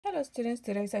Hello students,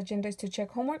 today's agenda is to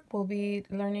check homework. We'll be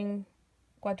learning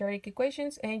quadratic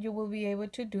equations and you will be able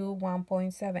to do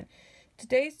 1.7.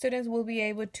 Today students will be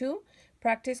able to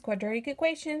practice quadratic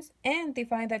equations and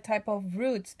define the type of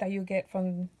roots that you get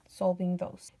from solving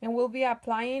those. And we'll be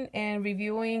applying and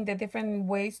reviewing the different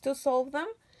ways to solve them.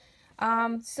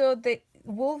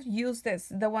 We'll use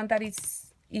the one that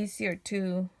is easier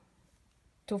to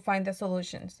find the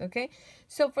solutions, okay?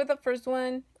 So for the first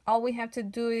one, all we have to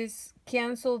do is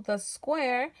cancel the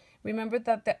square. Remember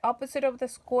that the opposite of the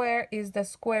square is the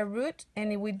square root,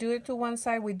 and if we do it to one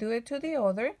side, we do it to the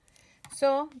other.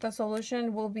 So the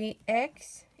solution will be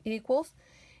x equals,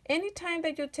 anytime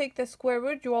that you take the square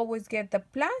root, you always get the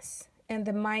plus and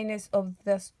the minus of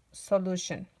the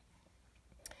solution.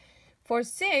 For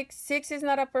 6 is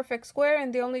not a perfect square,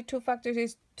 and the only two factors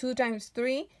is 2 times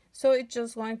 3. So it's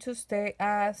just going to stay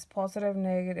as positive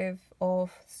negative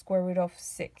of square root of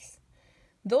 6.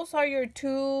 Those are your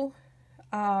two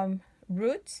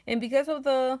roots. And because of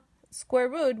the square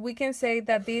root, we can say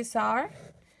that these are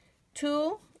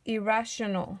two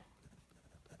irrational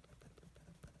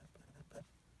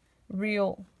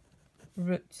real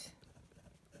roots.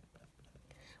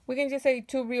 We can just say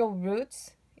two real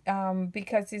roots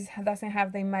because it doesn't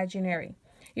have the imaginary.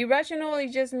 Irrational,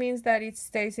 it just means that it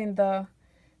stays in the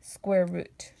square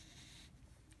root.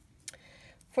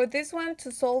 For this one,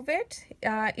 to solve it,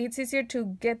 it's easier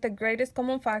to get the greatest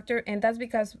common factor, and that's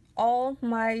because all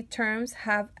my terms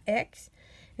have x,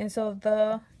 and so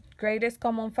the greatest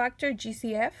common factor,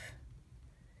 GCF,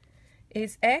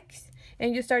 is x,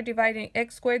 and you start dividing.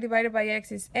 X squared divided by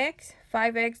x is x,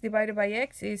 5x divided by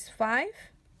x is 5,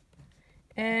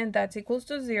 and that's equals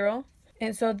to 0.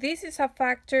 And so this is a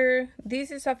factor,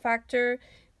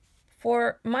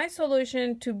 for my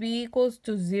solution to be equals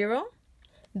to 0,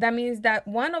 that means that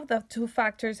one of the two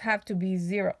factors have to be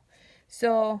 0.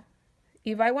 So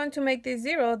if I want to make this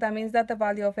 0, that means that the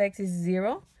value of x is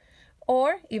 0.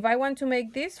 Or if I want to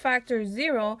make this factor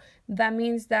 0, that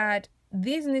means that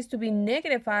this needs to be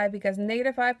negative 5 because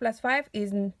negative 5 plus 5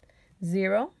 is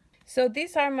 0. So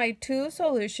these are my two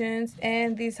solutions,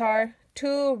 and these are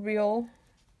two real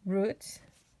roots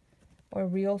or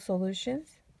real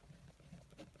solutions.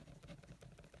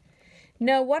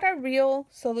 Now, what are real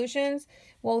solutions?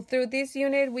 Well, through this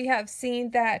unit, we have seen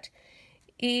that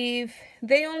if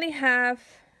they only have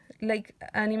like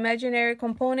an imaginary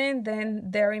component, then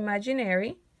they're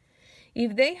imaginary.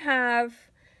 If they have,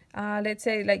 let's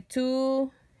say like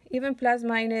 2, even plus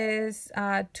minus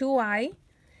 2i,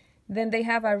 then they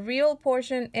have a real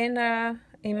portion and a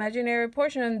imaginary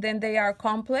portion, then they are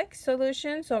complex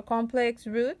solutions or complex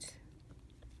roots.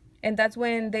 And that's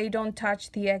when they don't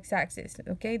touch the x-axis,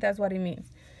 okay? That's what it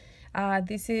means.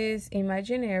 This is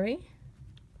imaginary.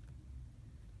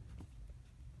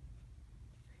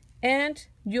 And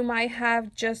you might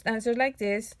have just answers like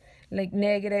this, like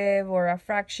negative or a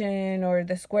fraction or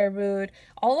the square root.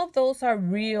 All of those are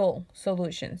real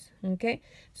solutions, okay?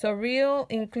 So real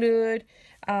include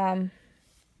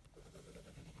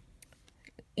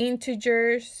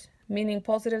integers, meaning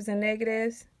positives and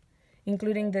negatives,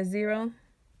 including the 0.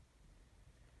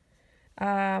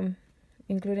 And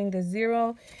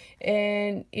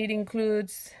it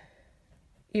includes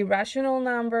irrational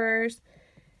numbers.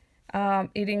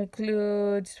 It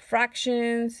includes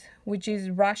fractions, which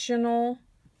is rational,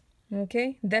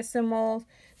 okay, decimals.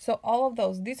 So all of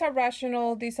those, these are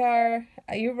rational, these are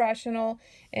irrational,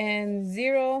 and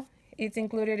 0, it's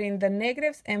included in the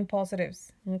negatives and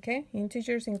positives, okay?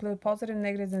 Integers include positive,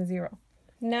 negatives, and 0.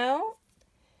 Now,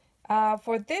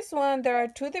 for this one, there are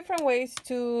two different ways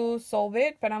to solve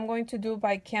it, but I'm going to do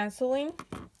by canceling.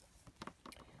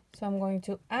 So I'm going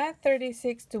to add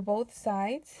 36 to both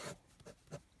sides,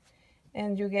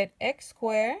 and you get x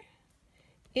squared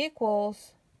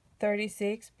equals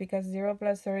 36, because 0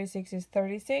 plus 36 is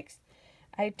 36.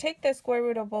 I take the square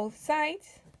root of both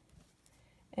sides,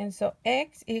 and so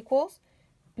x equals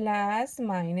plus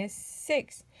minus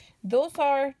 6. Those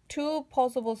are two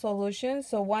possible solutions.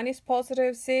 So one is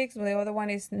positive 6, the other one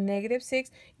is negative 6.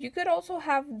 You could also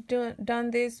have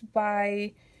done this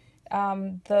by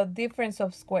the difference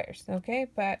of squares, okay?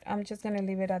 But I'm just going to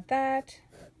leave it at that.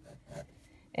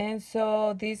 And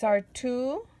so these are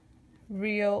two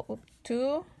real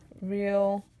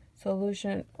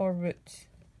solution or roots,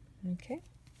 okay?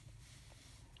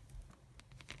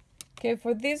 Okay,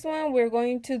 for this one, we're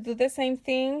going to do the same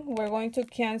thing. We're going to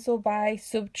cancel by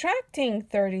subtracting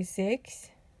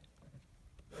 36.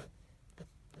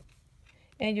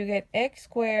 And you get x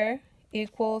squared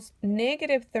equals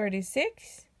negative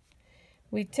 36.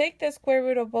 We take the square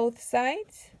root of both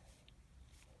sides,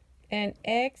 and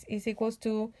x is equals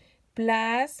to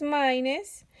plus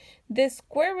minus. The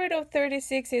square root of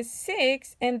 36 is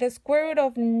 6, and the square root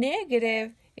of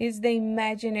negative is the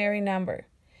imaginary number.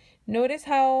 Notice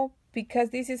how, because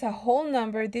this is a whole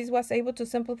number, this was able to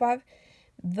simplify.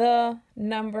 The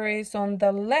number is on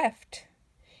the left.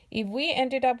 If we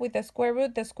ended up with the square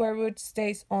root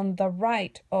stays on the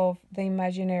right of the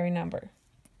imaginary number.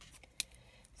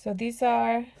 So these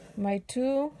are my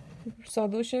two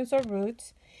solutions or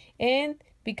roots. And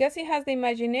because it has the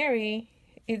imaginary,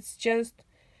 it's just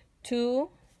two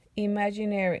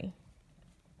imaginary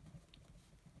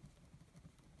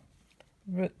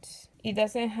roots. It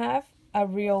doesn't have a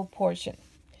real portion.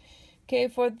 Okay,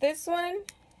 for this one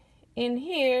in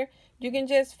here, you can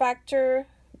just factor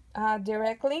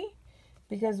directly,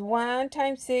 because 1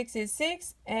 times 6 is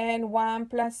 6 and 1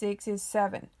 plus 6 is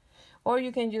 7. Or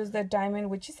you can use the diamond,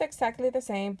 which is exactly the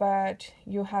same, but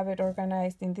you have it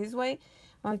organized in this way.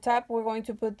 On top, we're going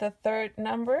to put the third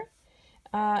number.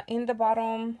 In the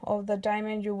bottom of the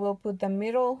diamond, you will put the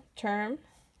middle term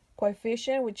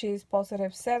coefficient, which is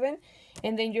positive 7.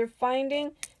 And then you're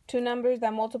finding two numbers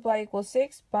that multiply equals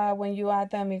 6, but when you add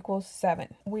them equals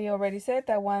 7. We already said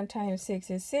that 1 times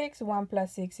 6 is 6, 1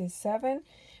 plus 6 is 7.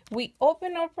 We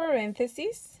open our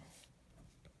parentheses,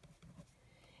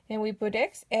 and we put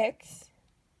XX,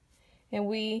 and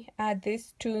we add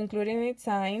these two, including its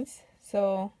signs.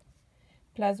 So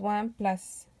plus 1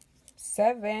 plus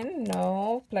 7,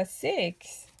 no, plus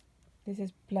 6. This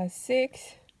is plus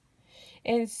 6.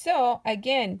 And so,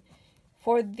 again,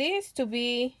 for this to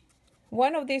be,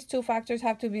 one of these two factors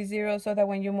have to be 0, so that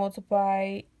when you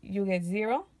multiply, you get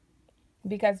 0.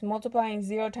 Because multiplying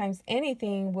 0 times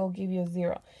anything will give you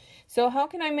 0. So how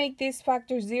can I make this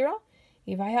factor 0?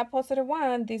 If I have positive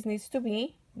 1, this needs to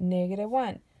be negative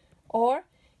 1. Or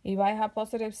if I have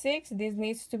positive 6, this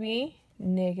needs to be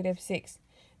negative 6.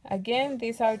 Again,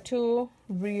 these are two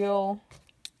real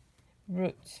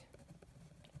roots.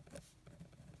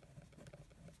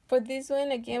 For this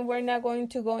one, again, we're not going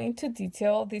to go into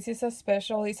detail. This is a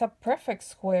special, it's a perfect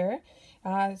square.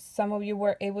 Some of you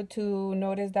were able to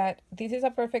notice that this is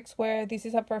a perfect square, this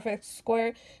is a perfect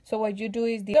square. So what you do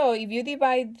is, so if you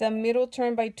divide the middle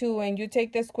term by 2 and you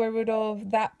take the square root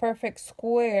of that perfect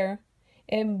square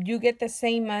and you get the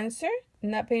same answer,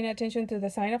 not paying attention to the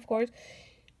sign, of course,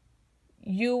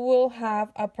 you will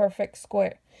have a perfect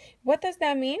square. What does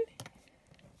that mean?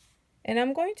 And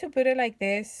I'm going to put it like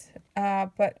this,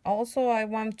 but also I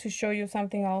want to show you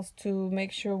something else to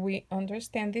make sure we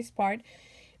understand this part.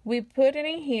 We put it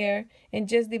in here and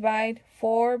just divide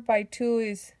 4 by 2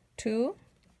 is 2.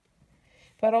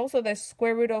 But also the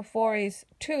square root of 4 is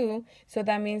 2, so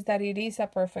that means that it is a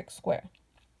perfect square.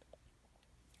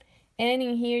 And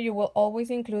in here, you will always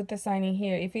include the sign in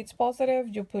here. If it's positive,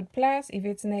 you put plus. If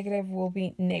it's negative, will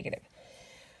be negative.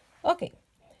 Okay.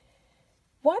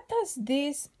 What does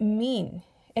this mean?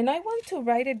 And I want to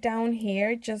write it down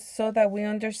here just so that we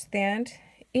understand.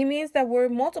 It means that we're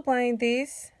multiplying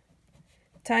this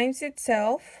times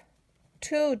itself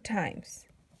 2 times.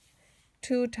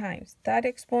 2 times. That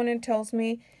exponent tells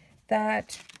me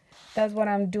that that's what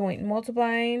I'm doing.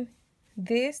 Multiplying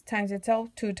this times itself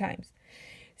 2 times.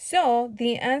 So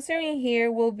the answer in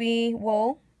here will be,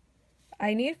 well,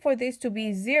 I need for this to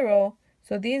be 0,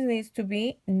 so this needs to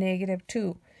be negative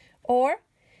 2. Or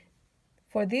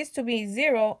for this to be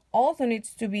 0, also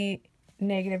needs to be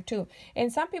negative 2.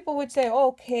 And some people would say,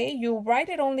 okay, you write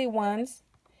it only once,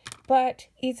 but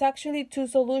it's actually 2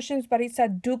 solutions, but it's a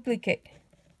duplicate.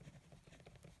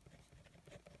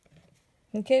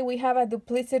 Okay, we have a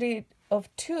duplicity of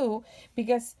 2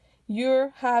 because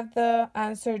you have the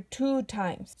answer 2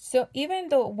 times. So even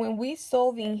though when we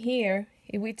solve in here,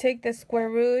 if we take the square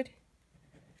root,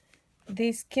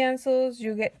 this cancels,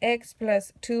 you get x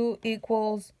plus 2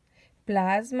 equals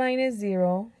plus minus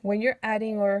 0. When you're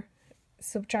adding or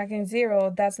subtracting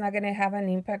 0, that's not going to have an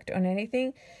impact on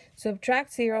anything.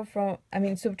 Subtract 2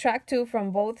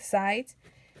 from both sides.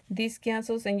 This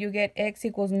cancels and you get x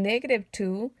equals negative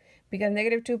 2, because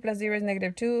negative 2 plus 0 is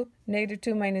negative 2. Negative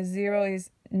 2 minus 0 is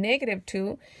negative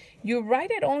 2. You write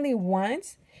it only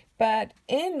once, but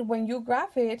when you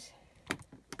graph it,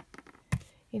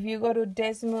 if you go to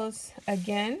Desmos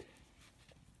again,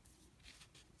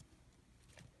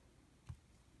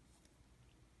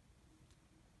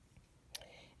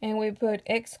 and we put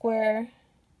x squared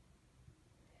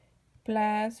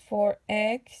plus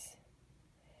 4x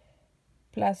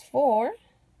plus 4,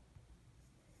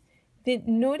 then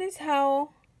notice how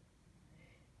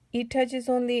it touches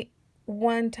only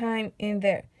one time in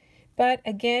there. But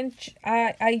again,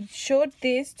 I showed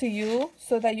this to you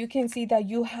so that you can see that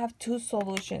you have 2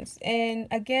 solutions. And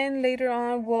again, later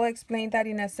on, we'll explain that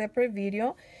in a separate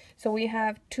video. So we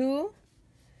have 2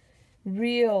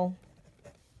 real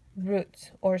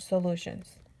roots or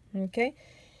solutions. Okay,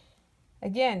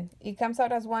 again, it comes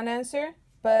out as one answer,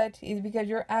 but it's because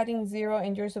you're adding 0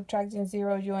 and you're subtracting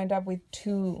 0, you end up with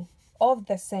 2 of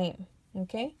the same.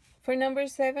 Okay, for number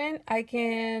 7, I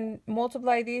can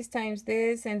multiply this times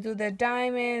this and do the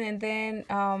diamond, and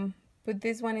then put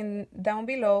this one in down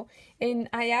below, and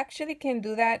I actually can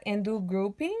do that and do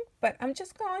grouping, but I'm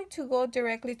just going to go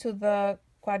directly to the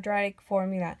quadratic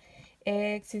formula.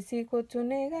 X is equal to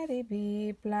negative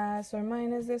b plus or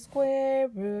minus the square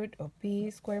root of b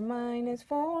squared minus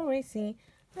 4ac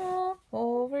all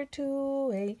over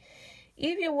 2a.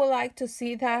 If you would like to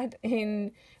see that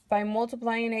by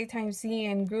multiplying a times c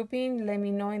and grouping, let me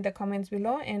know in the comments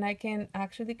below, and I can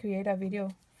actually create a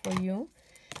video for you.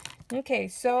 Okay,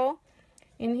 so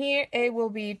in here, a will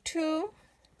be 2,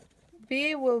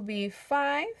 b will be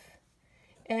 5,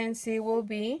 and c will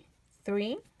be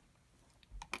 3.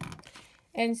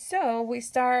 And so we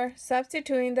start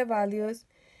substituting the values.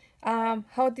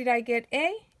 How did I get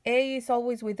a? A is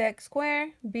always with x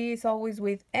squared, b is always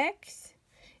with x,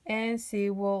 and c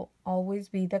will always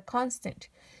be the constant.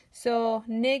 So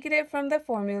negative from the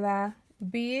formula,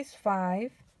 b is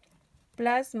 5,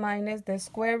 plus minus the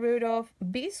square root of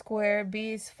b squared,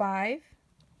 b is 5,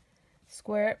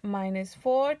 squared minus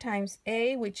 4 times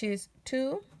a, which is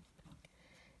 2,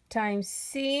 times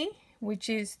c, which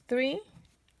is 3,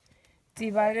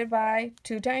 divided by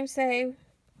 2 times a,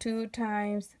 2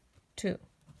 times 2.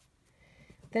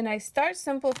 Then I start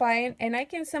simplifying, and I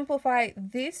can simplify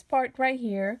this part right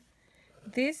here,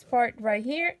 this part right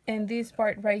here, and this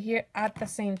part right here at the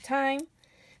same time.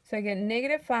 So I get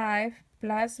negative 5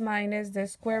 plus minus the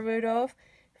square root of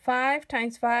 5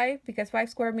 times 5, because 5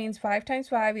 squared means 5 times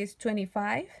 5 is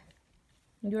 25.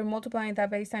 You're multiplying that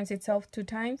base times itself 2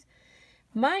 times.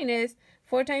 Minus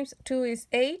 4 times 2 is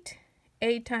 8.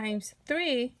 8 times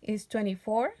 3 is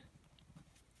 24.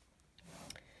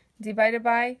 Divided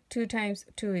by 2 times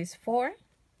 2 is 4.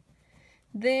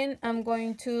 Then I'm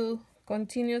going to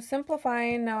continue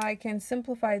simplifying. Now I can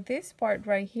simplify this part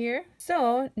right here.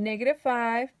 So negative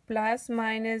 5 plus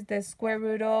minus the square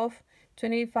root of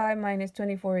 25 minus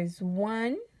 24 is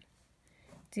 1,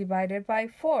 divided by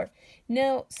 4.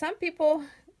 Now some people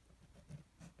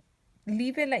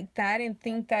leave it like that and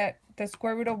think that the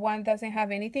square root of 1 doesn't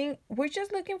have anything. We're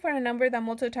just looking for a number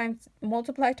that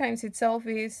multiply times itself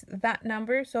is that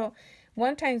number. So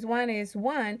 1 times 1 is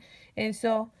 1. And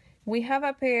so we have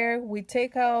a pair. We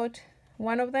take out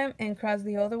one of them and cross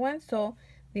the other one. So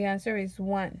the answer is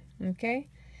 1. Okay.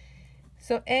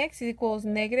 So x equals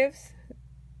negative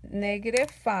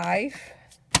 5.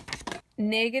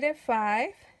 Negative 5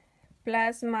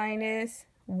 plus minus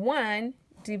 1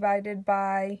 divided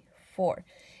by 4.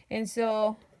 And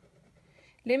so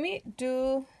let me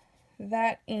do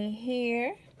that in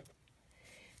here.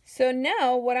 So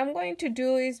now what I'm going to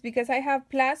do is, because I have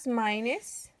plus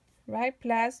minus, right?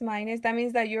 Plus minus, that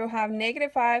means that you have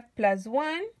negative 5 plus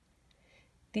 1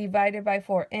 divided by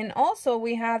 4. And also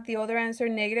we have the other answer,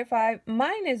 negative 5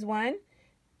 minus 1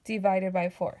 divided by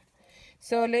 4.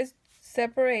 So let's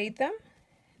separate them.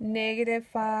 Negative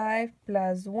 5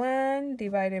 plus 1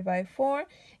 divided by 4,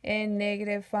 and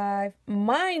negative 5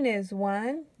 minus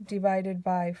 1 divided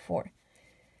by 4.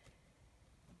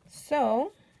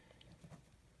 So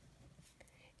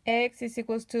x is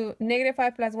equals to negative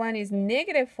 5 plus 1 is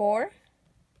negative 4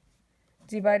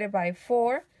 divided by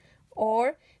 4,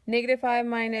 or negative 5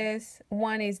 minus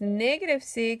 1 is negative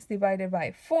 6 divided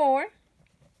by 4.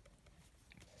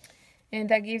 And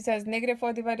that gives us negative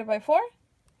 4 divided by 4,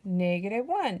 negative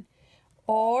 1.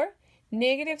 Or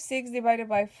negative 6 divided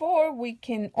by 4, we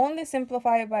can only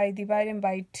simplify by dividing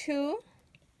by 2.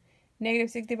 Negative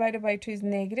 6 divided by 2 is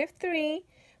negative 3.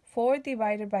 4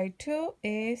 divided by 2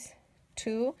 is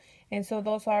 2. And so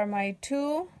those are my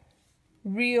 2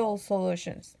 real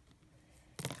solutions,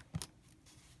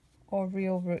 or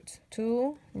real roots.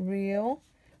 2 real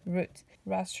roots.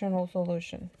 Rational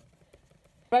solution.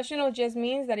 Rational just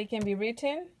means that it can be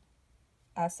written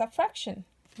as a fraction.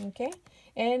 Okay,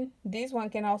 and this one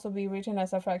can also be written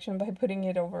as a fraction by putting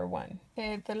it over 1.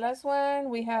 Okay, the last one,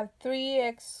 we have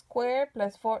 3x squared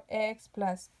plus 4x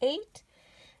plus 8.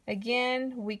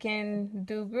 Again, we can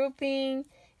do grouping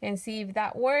and see if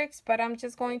that works, but I'm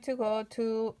just going to go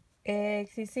to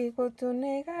x is equal to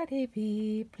negative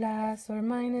b plus or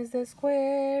minus the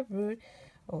square root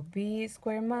of b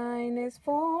squared minus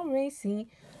 4ac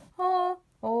all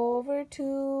over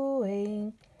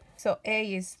 2a. So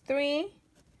a is 3.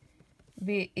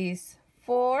 B is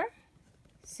 4,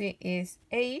 C is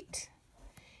 8,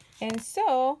 and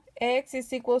so x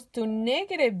is equals to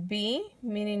negative b,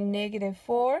 meaning negative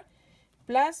 4,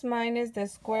 plus minus the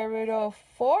square root of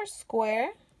 4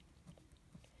 squared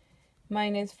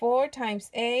minus 4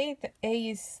 times a. The a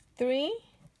is 3,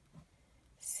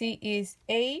 c is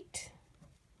 8,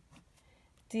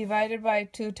 divided by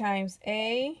 2 times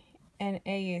a, and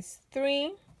a is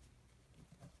 3.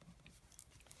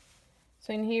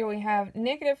 So in here we have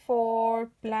negative 4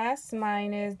 plus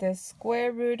minus the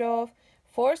square root of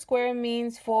 4 squared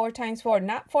means 4 times 4.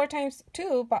 Not 4 times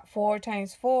 2, but 4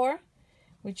 times 4,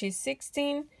 which is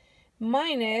 16,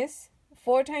 minus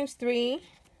 4 times 3.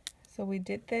 So we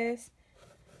did this.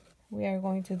 We are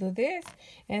going to do this.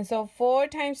 And so 4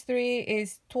 times 3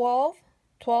 is 12.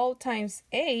 12 times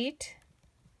 8.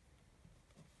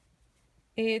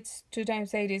 It's 2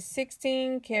 times 8 is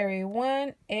 16. Carry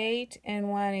 1. 8 and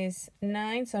 1 is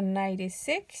 9. So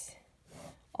 96.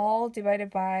 All divided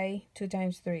by 2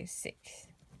 times 3 is 6.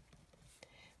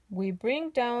 We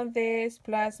bring down this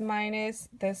plus minus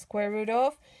the square root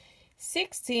of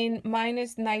 16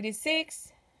 minus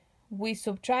 96. We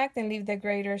subtract and leave the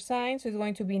greater sign, so it's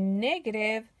going to be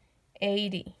negative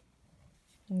 80.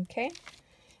 Okay,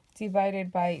 divided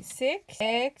by 6.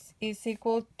 X is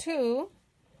equal to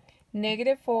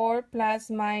negative 4 plus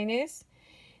minus.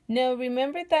 Now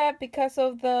remember that because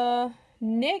of the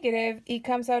negative, it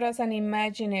comes out as an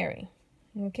imaginary.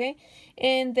 Okay,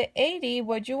 and the 80,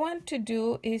 what you want to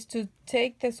do is to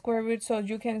take the square root so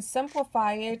you can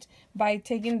simplify it by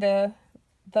taking the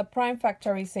prime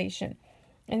factorization.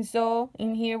 And so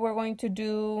in here we're going to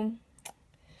do,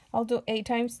 I'll do 8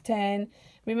 times 10.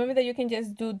 Remember that you can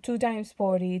just do 2 times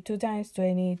 40, 2 times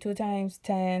 20, 2 times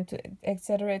 10,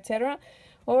 etc., etc.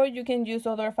 Or you can use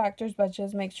other factors, but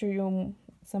just make sure you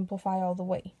simplify all the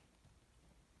way.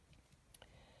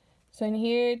 So in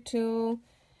here, 2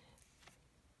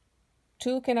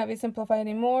 cannot be simplified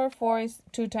anymore. 4 is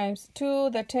 2 times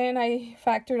 2. The 10 I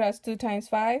factored as 2 times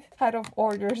 5. Out of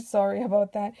order, sorry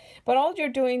about that. But all you're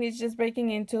doing is just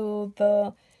breaking into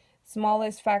the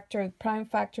smallest factor, prime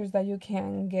factors that you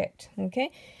can get. Okay.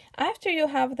 After you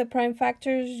have the prime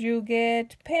factors, you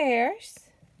get pairs.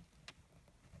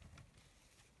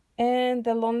 And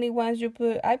the lonely ones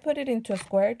I put it into a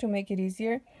square to make it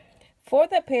easier. For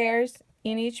the pairs,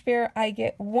 in each pair, I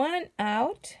get 1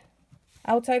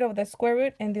 outside of the square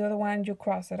root, and the other one you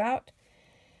cross it out.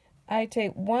 I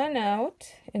take 1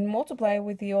 out and multiply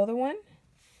with the other one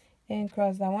and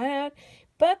cross that one out.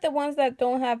 But the ones that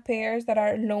don't have pairs, that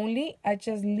are lonely, I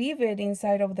just leave it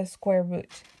inside of the square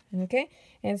root. Okay,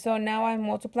 and so now I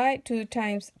multiply. 2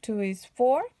 times 2 is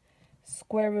 4,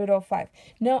 square root of 5.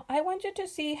 Now I want you to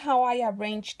see how I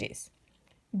arrange this.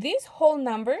 This whole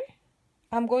number,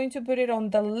 I'm going to put it on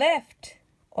the left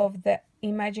of the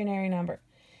imaginary number.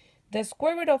 The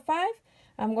square root of 5,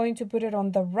 I'm going to put it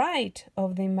on the right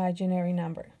of the imaginary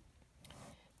number,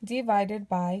 divided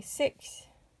by 6.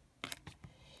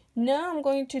 Now I'm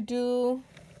going to do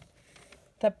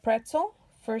the pretzel.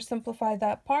 First simplify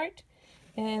that part,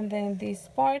 and then this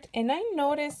part. And I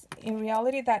notice in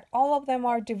reality that all of them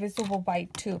are divisible by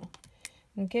 2.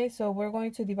 Okay, so we're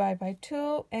going to divide by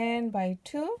 2 and by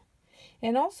 2.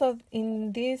 And also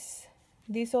in this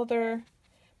other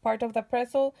part of the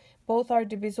pretzel, both are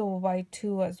divisible by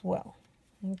 2 as well.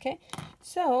 Okay,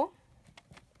 so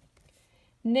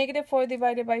negative 4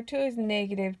 divided by 2 is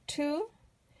negative 2.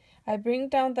 I bring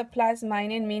down the plus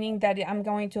minus, meaning that I'm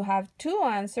going to have 2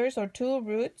 answers or 2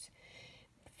 roots.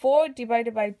 4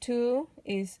 divided by 2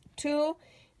 is 2.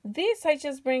 This I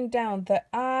just bring down the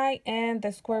I and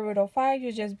the square root of 5.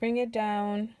 You just bring it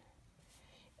down,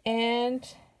 and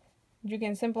you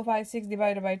can simplify. 6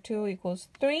 divided by 2 equals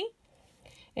 3.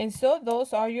 And so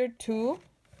those are your 2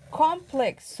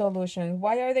 complex solutions.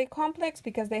 Why are they complex?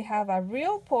 Because they have a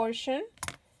real portion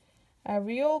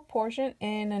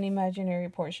and an imaginary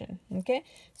portion. Okay,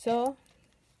 so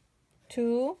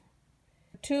two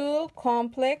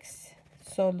complex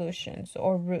solutions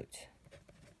or roots.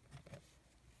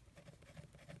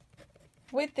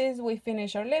 With this, we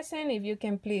finish our lesson. If you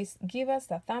can please give us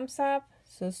a thumbs up,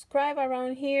 subscribe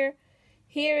around here.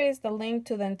 Here is the link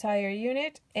to the entire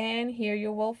unit, and here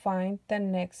you will find the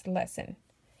next lesson.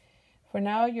 For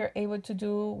now, you're able to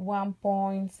do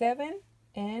 1.7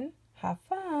 and have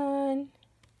fun.